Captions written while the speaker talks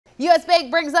U.S. Bank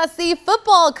brings us the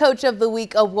Football Coach of the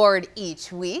Week award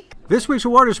each week. This week's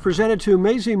award is presented to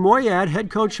Mazi, Moayed, head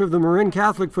coach of the Marin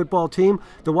Catholic football team.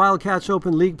 The Wildcats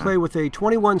opened league play with a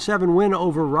 21-7 win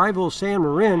over rival San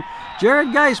Marin. Jared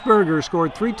Geisberger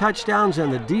scored 3 touchdowns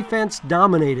and the defense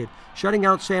dominated, shutting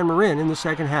out San Marin in the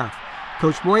second half.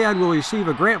 Coach Moayed will receive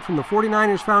a grant from the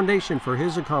 49ers Foundation for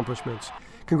his accomplishments.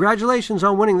 Congratulations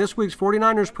on winning this week's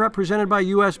 49ers Prep presented by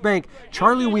U.S. Bank,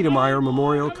 Charlie Wiedemeyer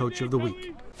Memorial Coach of the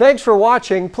Week. Thanks for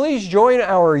watching. Please join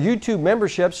our YouTube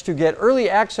memberships to get early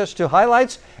access to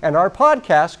highlights and our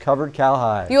podcast, Covered Cal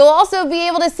High. You will also be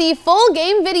able to see full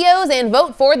game videos and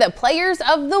vote for the Players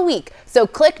of the Week. So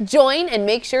click join and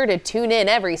make sure to tune in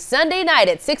every Sunday night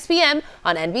at 6 p.m.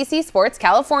 on NBC Sports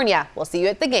California. We'll see you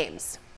at the games.